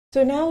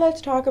So now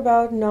let's talk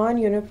about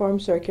non-uniform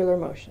circular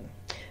motion.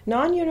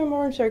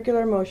 Non-uniform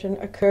circular motion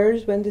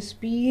occurs when the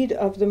speed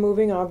of the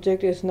moving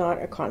object is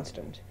not a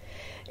constant.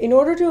 In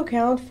order to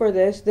account for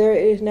this,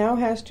 now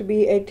has to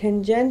be a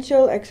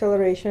tangential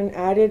acceleration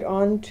added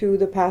onto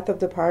the path of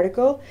the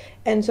particle,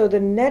 and so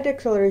the net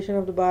acceleration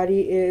of the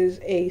body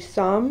is a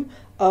sum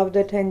of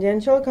the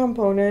tangential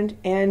component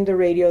and the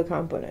radial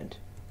component.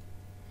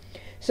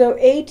 So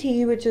AT,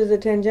 which is the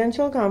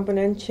tangential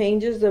component,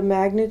 changes the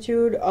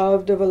magnitude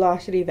of the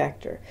velocity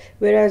vector,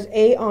 whereas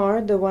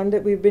AR, the one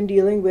that we've been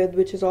dealing with,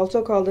 which is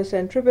also called the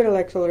centripetal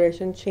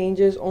acceleration,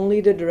 changes only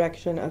the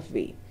direction of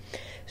V.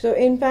 So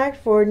in fact,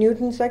 for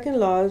Newton's second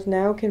laws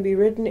now can be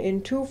written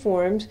in two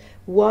forms,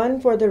 one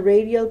for the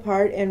radial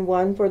part and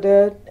one for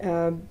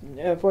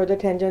the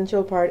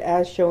tangential part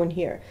as shown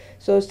here.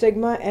 So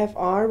sigma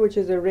FR, which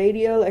is the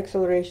radial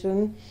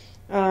acceleration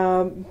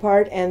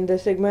part, and the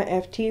sigma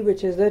ft,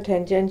 which is the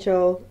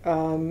tangential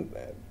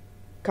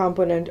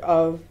component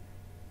of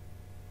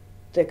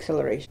the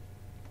acceleration.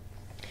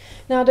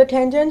 Now the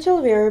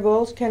tangential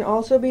variables can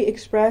also be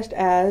expressed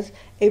as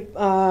a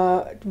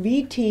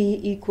vt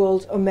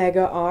equals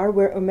omega r,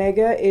 where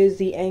omega is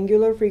the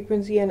angular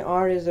frequency and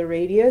r is the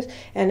radius,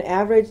 and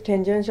average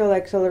tangential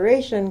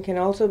acceleration can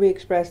also be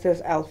expressed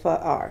as alpha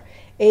r.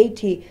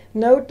 AT.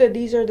 Note that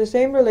these are the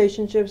same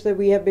relationships that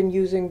we have been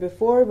using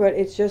before, but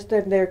it's just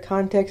that their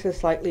context is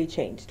slightly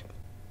changed.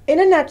 In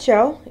a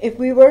nutshell, if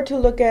we were to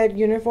look at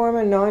uniform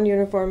and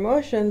non-uniform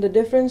motion, the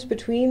difference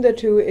between the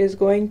two is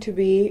going to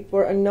be,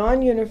 for a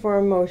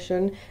non-uniform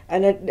motion,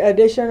 an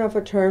addition of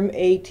a term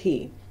AT,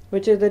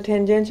 which is the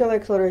tangential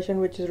acceleration,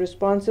 which is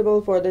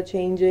responsible for the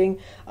changing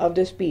of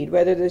the speed,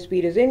 whether the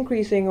speed is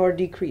increasing or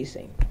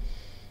decreasing.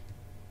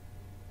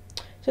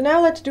 So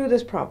now let's do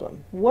this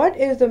problem. What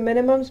is the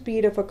minimum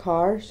speed of a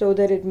car so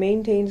that it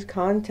maintains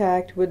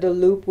contact with the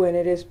loop when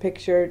it is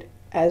pictured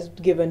as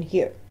given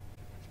here?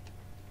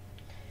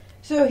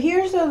 So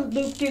here's a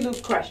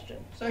loop-de-loop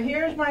question. So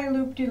here's my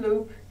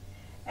loop-de-loop,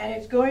 and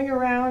it's going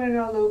around in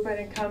a loop and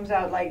it comes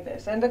out like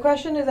this. And the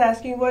question is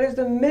asking, what is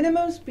the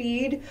minimum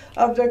speed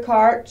of the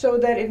cart so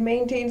that it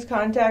maintains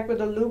contact with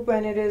the loop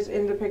when it is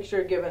in the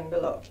picture given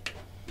below?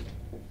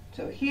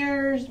 So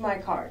here's my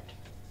cart.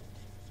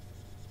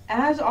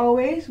 As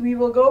always, we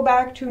will go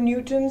back to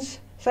Newton's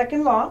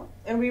second law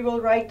and we will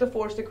write the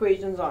force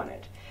equations on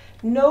it.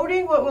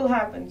 Noting what will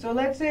happen. So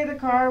let's say the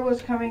car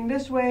was coming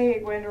this way,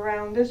 it went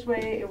around this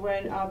way, it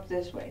went up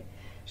this way.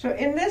 So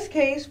in this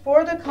case,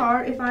 for the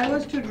car, if I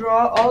was to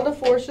draw all the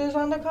forces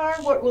on the car,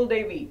 what will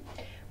they be?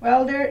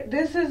 Well,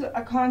 this is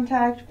a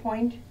contact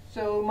point,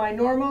 so my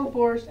normal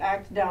force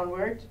acts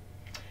downwards.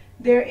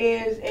 There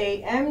is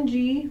a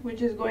mg,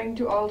 which is going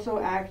to also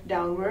act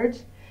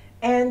downwards.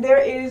 And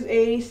there is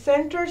a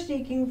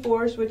center-seeking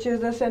force, which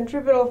is the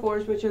centripetal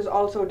force, which is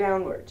also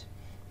downwards.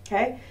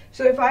 Okay?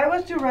 So if I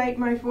was to write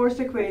my force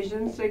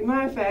equation,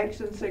 sigma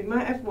fx and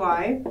sigma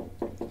fy,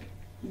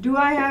 do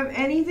I have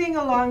anything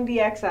along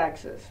the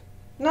x-axis?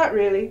 Not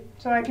really,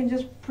 so I can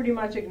just pretty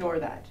much ignore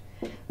that.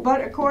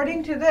 But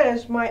according to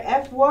this, my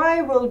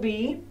fy will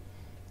be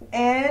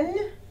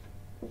n,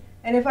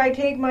 and if I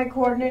take my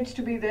coordinates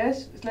to be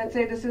this, let's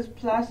say this is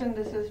plus and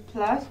this is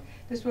plus,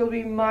 this will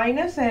be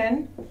minus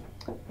n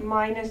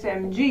minus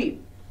mg.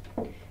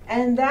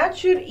 And that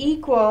should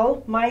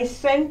equal my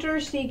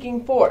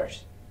center-seeking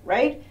force,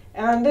 right?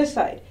 On this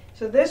side.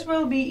 So this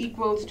will be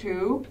equals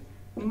to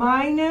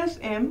minus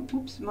m,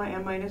 oops, my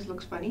minus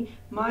looks funny,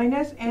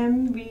 minus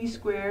mv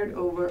squared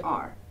over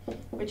r,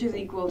 which is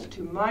equals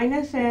to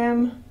minus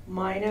m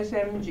minus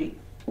mg.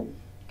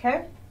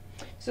 Okay?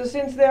 So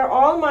since they're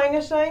all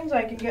minus signs,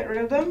 I can get rid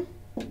of them.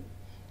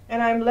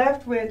 And I'm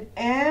left with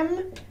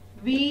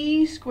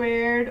mv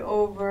squared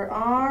over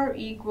r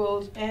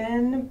equals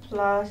n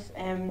plus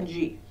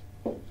mg.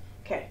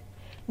 Okay.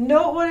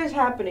 Note what is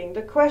happening.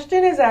 The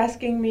question is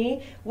asking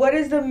me what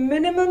is the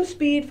minimum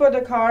speed for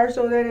the car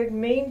so that it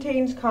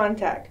maintains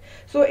contact.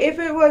 So if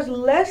it was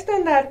less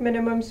than that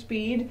minimum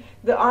speed,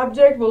 the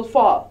object will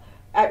fall.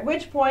 At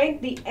which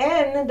point the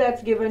n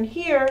that's given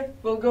here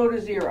will go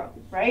to 0,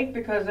 right?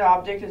 Because the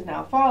object is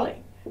now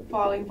falling.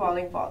 Falling,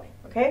 falling, falling.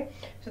 Okay?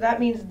 So that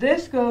means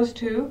this goes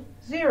to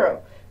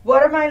 0.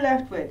 What am I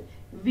left with?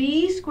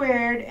 V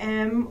squared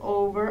m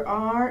over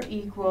r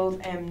equals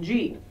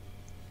mg.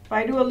 If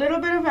I do a little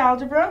bit of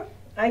algebra,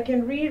 I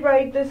can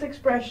rewrite this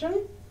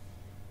expression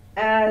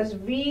as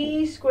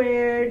v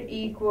squared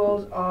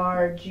equals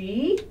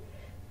rg.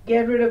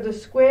 Get rid of the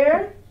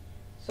square,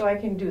 so I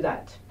can do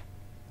that.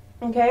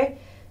 Okay?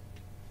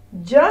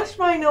 Just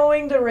by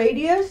knowing the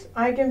radius,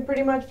 I can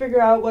pretty much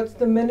figure out what's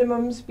the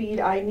minimum speed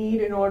I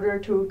need in order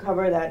to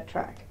cover that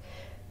track.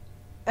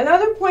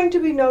 Another point to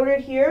be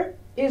noted here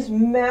is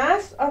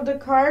mass of the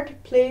cart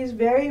plays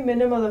very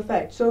minimal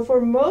effect. So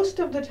for most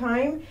of the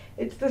time,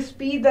 it's the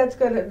speed that's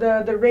going to,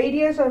 the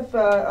radius of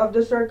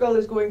the circle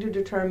is going to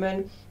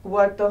determine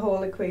what the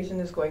whole equation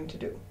is going to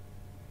do.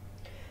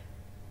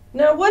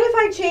 Now, what if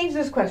I change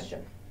this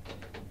question?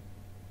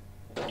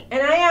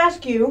 And I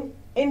ask you,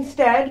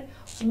 instead,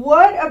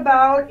 what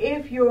about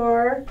if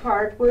your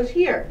cart was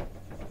here?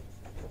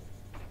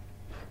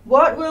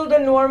 what will the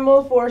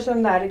normal force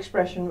on that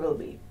expression will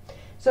be.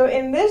 So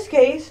in this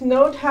case,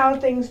 note how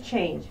things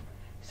change.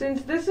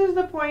 Since this is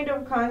the point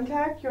of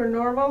contact, your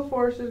normal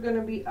force is going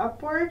to be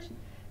upwards.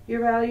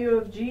 Your value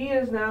of G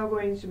is now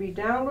going to be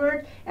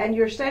downward, and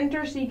your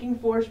center seeking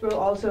force will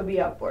also be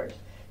upwards.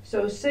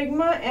 So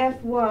sigma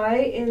Fy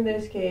in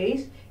this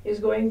case is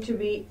going to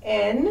be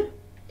N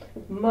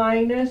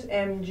minus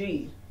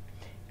mg.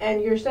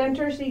 And your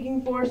center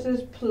seeking force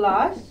is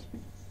plus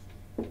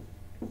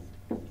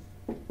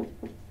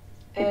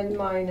N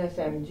minus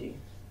mg.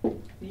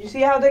 You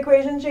see how the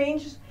equation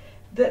changes?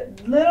 The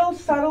little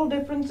subtle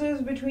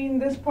differences between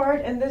this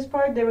part and this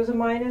part, there was a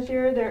minus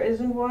here, there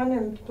isn't one,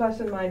 and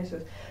plus and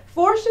minuses.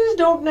 Forces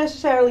don't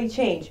necessarily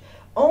change.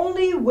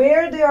 Only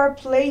where they are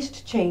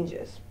placed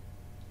changes.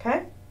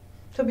 Okay?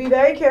 So be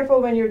very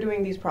careful when you're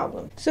doing these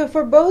problems. So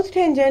for both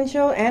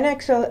tangential and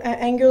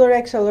angular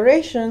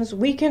accelerations,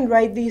 we can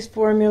write these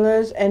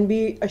formulas and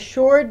be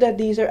assured that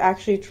these are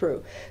actually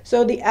true.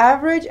 So the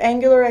average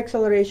angular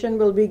acceleration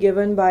will be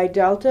given by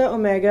delta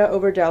omega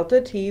over delta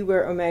t,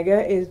 where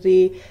omega is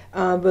the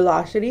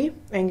velocity,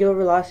 angular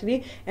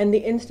velocity, and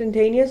the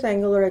instantaneous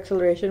angular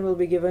acceleration will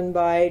be given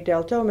by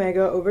delta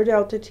omega over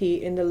delta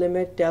t in the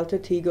limit delta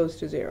t goes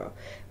to 0,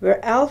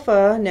 where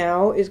alpha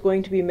now is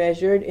going to be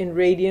measured in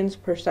radians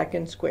per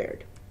second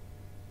squared.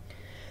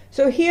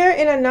 So here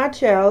in a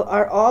nutshell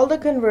are all the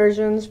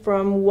conversions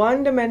from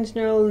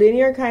one-dimensional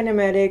linear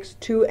kinematics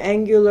to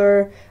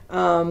angular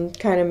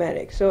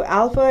kinematics. So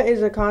alpha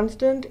is a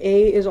constant,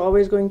 a is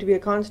always going to be a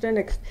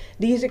constant.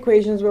 These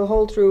equations will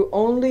hold true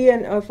only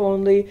and if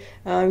only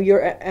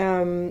your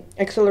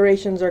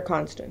accelerations are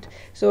constant.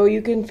 So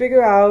you can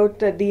figure out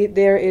that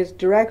there is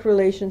direct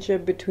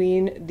relationship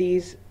between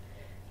these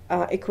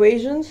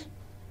equations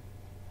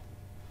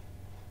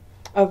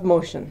of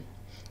motion.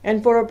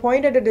 And for a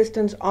point at a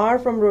distance r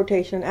from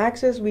rotation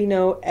axis, we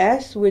know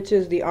s, which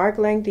is the arc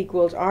length,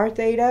 equals r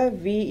theta,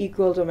 v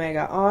equals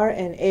omega r,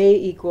 and a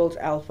equals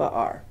alpha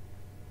r.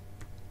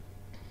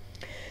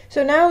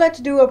 So now let's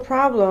do a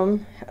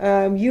problem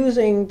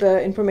using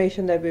the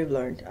information that we've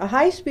learned. A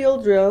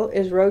high-speed drill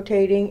is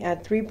rotating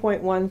at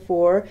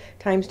 3.14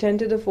 times 10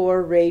 to the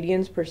 4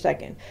 radians per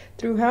second.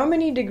 Through how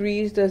many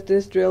degrees does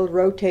this drill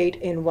rotate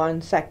in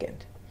 1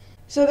 second?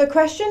 So the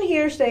question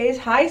here says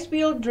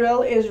high-speed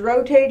drill is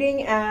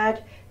rotating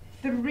at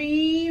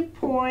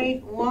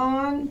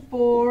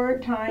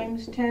 3.14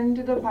 times 10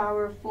 to the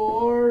power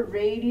 4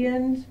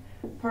 radians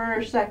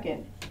per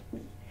second.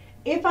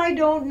 If I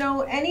don't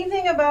know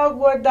anything about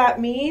what that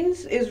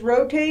means is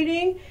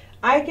rotating,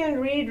 I can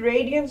read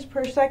radians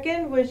per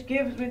second, which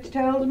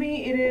tells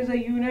me it is a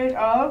unit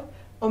of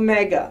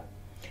omega.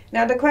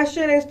 Now the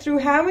question is, through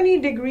how many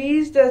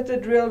degrees does the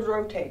drill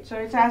rotate? So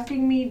it's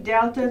asking me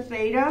delta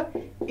theta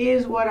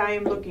is what I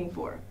am looking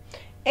for.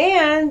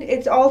 And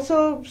it's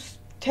also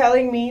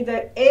telling me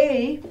that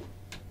A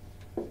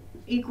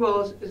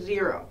equals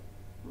 0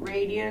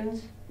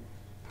 radians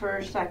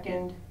per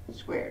second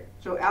squared.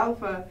 So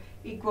alpha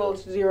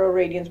equals 0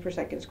 radians per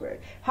second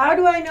squared. How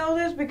do I know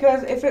this?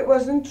 Because if it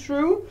wasn't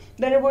true,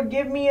 then it would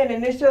give me an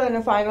initial and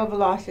a final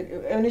velocity,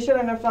 initial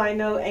and a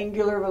final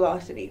angular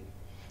velocity.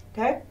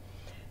 Okay?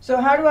 So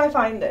how do I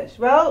find this?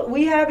 Well,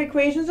 we have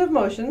equations of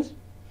motions,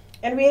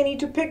 and we need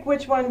to pick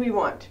which one we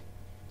want.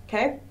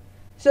 Okay?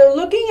 So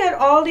looking at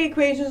all the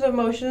equations of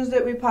motions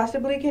that we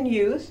possibly can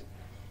use,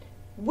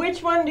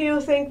 which one do you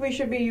think we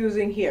should be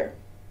using here?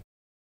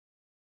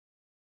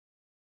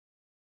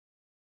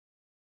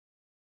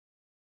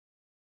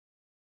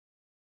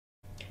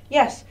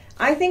 Yes,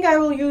 I think I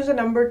will use a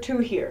number 2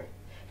 here.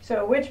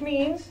 So which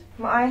means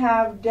I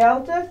have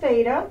delta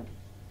theta,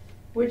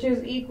 which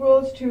is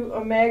equals to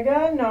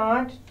omega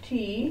naught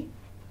t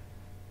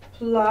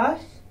plus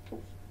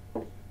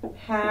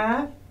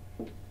half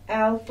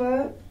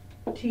alpha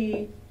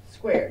t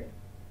squared.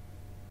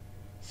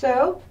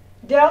 So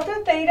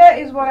delta theta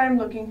is what I'm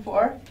looking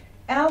for.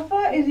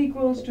 Alpha is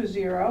equals to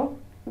 0.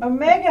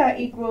 Omega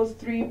equals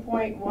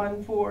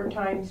 3.14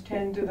 times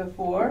 10 to the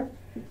 4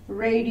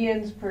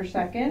 radians per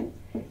second.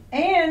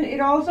 And it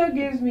also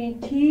gives me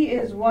t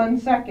is 1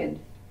 second.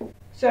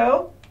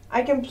 So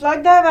I can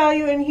plug that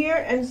value in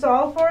here and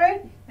solve for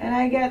it, and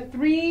I get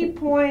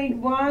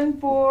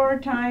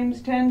 3.14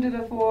 times 10 to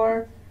the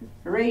 4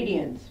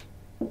 radians.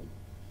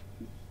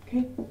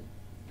 Okay.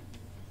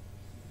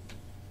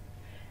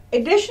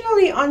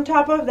 Additionally, on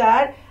top of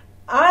that,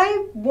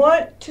 I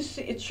want to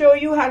show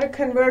you how to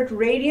convert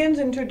radians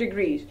into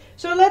degrees.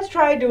 So let's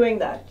try doing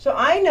that. So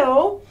I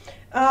know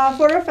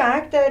for a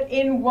fact that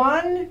in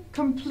one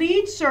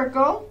complete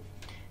circle,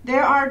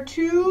 there are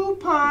 2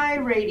 pi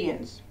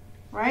radians,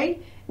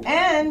 right?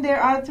 And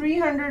there are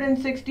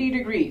 360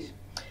 degrees.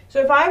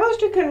 So if I was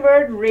to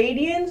convert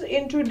radians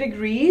into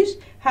degrees,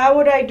 how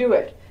would I do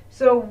it?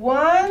 So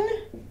 1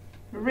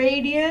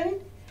 radian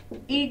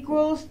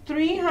equals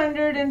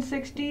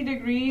 360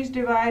 degrees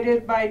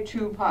divided by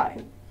 2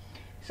 pi.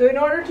 So in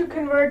order to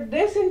convert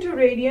this into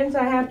radians,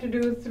 I have to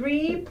do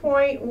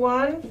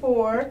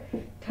 3.14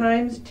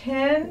 times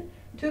 10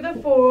 to the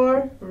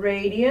 4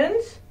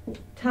 radians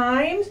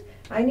times,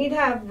 I need to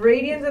have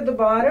radians at the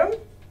bottom,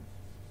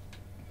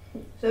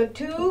 so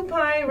 2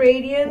 pi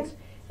radians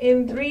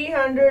in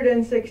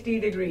 360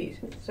 degrees.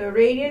 So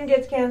radian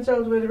gets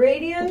cancelled with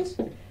radians,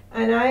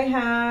 and I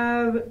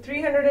have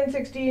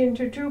 360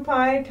 into 2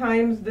 pi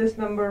times this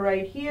number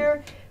right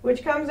here,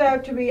 which comes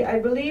out to be, I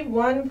believe,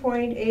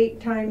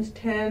 1.8 times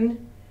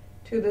 10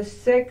 to the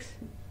 6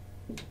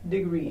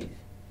 degrees.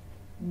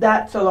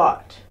 That's a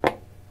lot.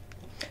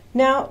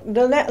 Now,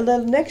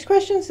 the next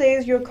question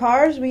says your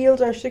car's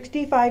wheels are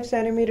 65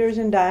 centimeters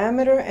in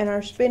diameter and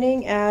are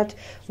spinning at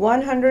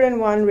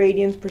 101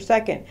 radians per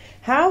second.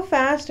 How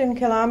fast in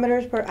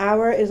kilometers per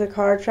hour is a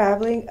car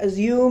traveling?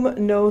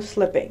 Assume no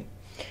slipping.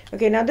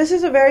 Okay, now this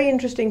is a very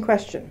interesting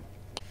question.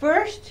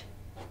 First,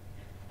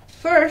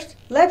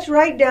 let's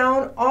write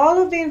down all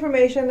of the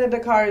information that the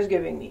car is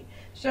giving me.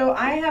 So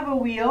I have a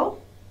wheel,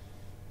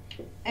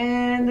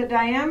 and the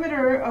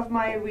diameter of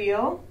my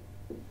wheel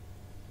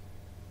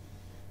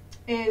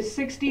is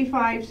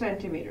 65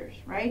 centimeters,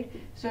 right?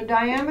 So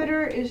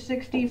diameter is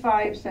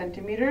 65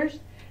 centimeters.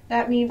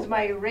 That means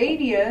my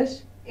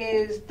radius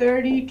is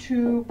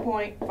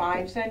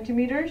 32.5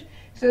 centimeters.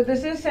 So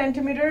this is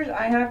centimeters.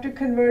 I have to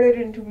convert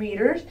it into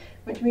meters,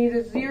 which means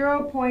it's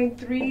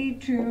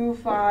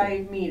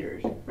 0.325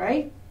 meters,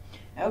 right?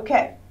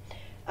 Okay.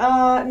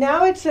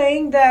 Now it's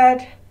saying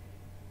that,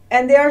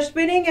 and they are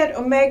spinning at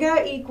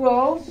omega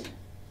equals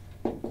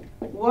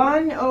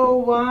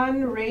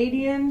 101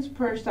 radians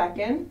per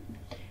second.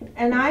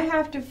 And I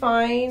have to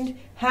find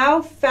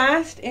how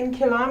fast in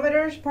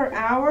kilometers per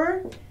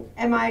hour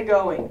am I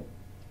going.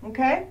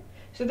 Okay?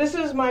 So this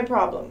is my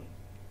problem.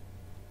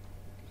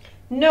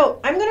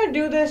 Note, I'm going to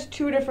do this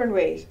 2 different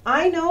ways.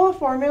 I know a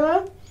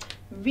formula,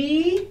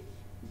 V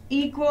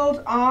equals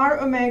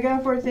R omega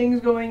for things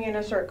going in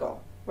a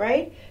circle,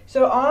 right?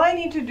 So all I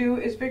need to do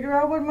is figure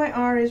out what my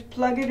R is,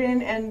 plug it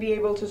in, and be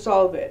able to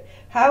solve it.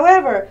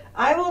 However,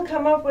 I will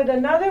come up with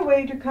another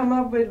way to come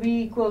up with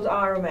V equals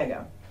R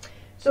omega.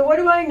 So what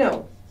do I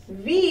know?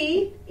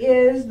 V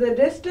is the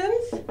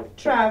distance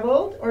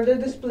traveled, or the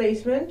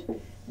displacement,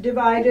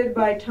 divided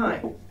by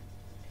time.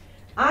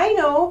 I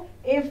know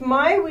if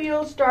my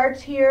wheel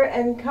starts here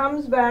and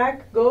comes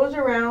back, goes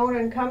around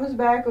and comes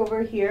back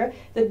over here,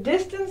 the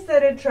distance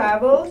that it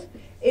travels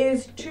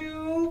is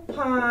 2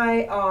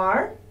 pi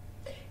r.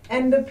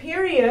 And the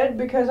period,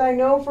 because I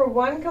know for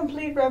one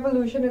complete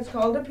revolution it's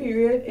called a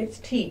period, it's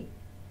t.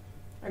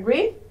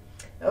 Agreed?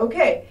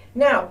 Okay,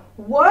 now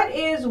what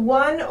is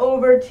 1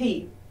 over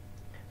t?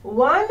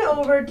 1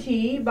 over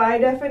t, by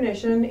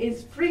definition,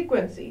 is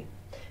frequency.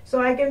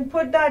 So I can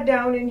put that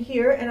down in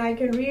here, and I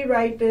can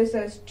rewrite this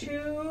as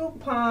 2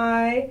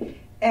 pi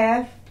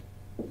f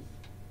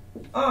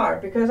r,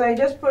 because I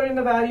just put in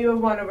the value of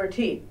 1 over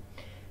t.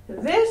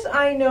 This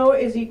I know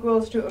is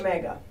equals to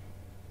omega.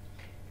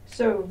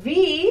 So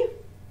V,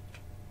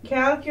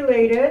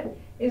 calculated,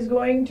 is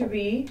going to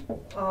be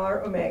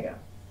r omega.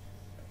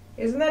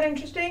 Isn't that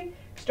interesting?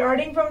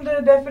 Starting from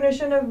the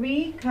definition of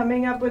V,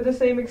 coming up with the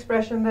same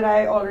expression that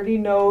I already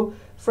know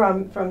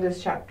from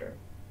this chapter.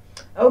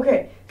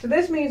 Okay, so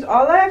this means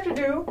all I have to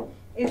do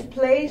is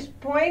place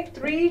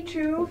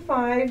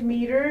 0.325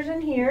 meters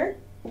in here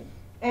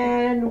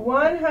and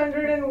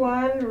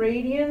 101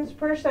 radians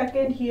per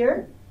second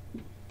here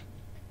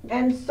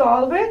and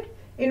solve it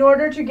in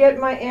order to get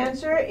my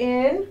answer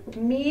in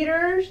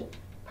meters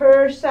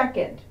per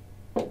second.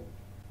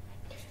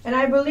 And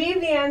I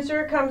believe the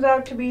answer comes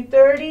out to be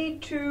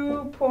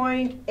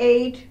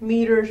 32.8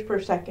 meters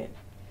per second.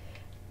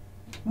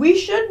 We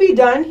should be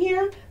done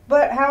here,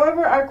 but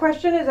however, our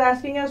question is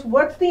asking us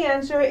what's the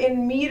answer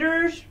in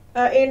meters,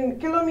 in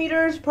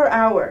kilometers per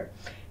hour.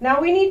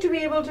 Now we need to be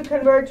able to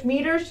convert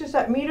meters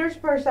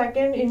per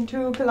second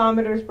into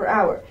kilometers per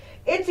hour.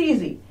 It's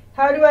easy.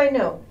 How do I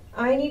know?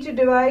 I need to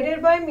divide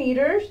it by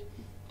meters,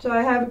 so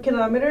I have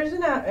kilometers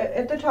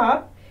at the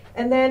top.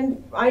 And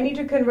then I need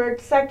to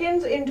convert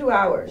seconds into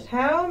hours.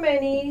 How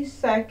many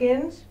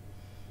seconds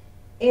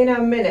in a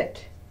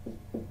minute?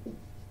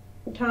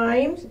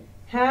 Times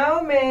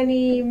how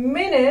many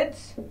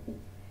minutes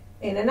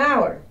in an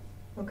hour?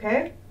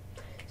 Okay?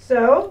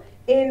 So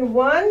in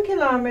 1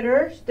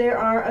 kilometer, there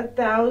are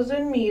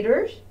 1,000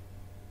 meters.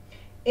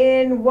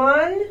 In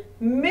 1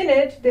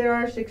 minute, there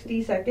are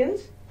 60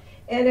 seconds.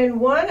 And in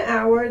 1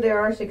 hour,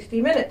 there are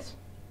 60 minutes.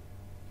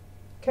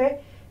 Okay?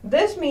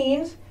 This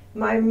means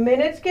my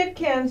minutes get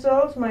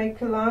canceled, my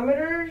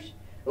kilometers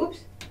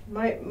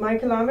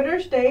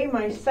stay,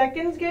 my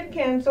seconds get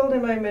canceled,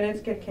 and my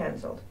minutes get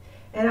canceled.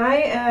 And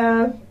I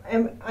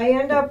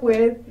end up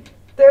with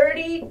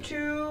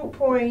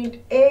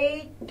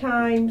 32.8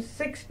 times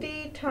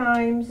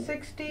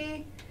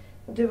 60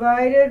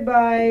 divided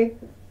by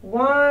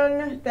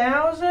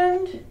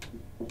 1,000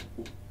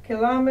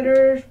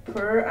 kilometers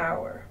per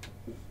hour.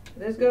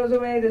 This goes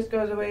away, this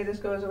goes away, this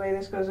goes away,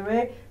 this goes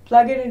away.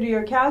 Plug it into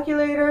your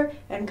calculator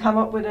and come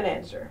up with an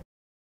answer.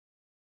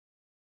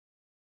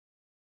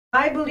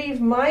 I believe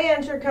my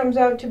answer comes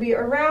out to be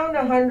around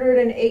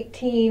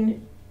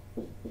 118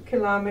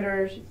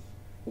 kilometers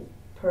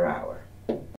per hour.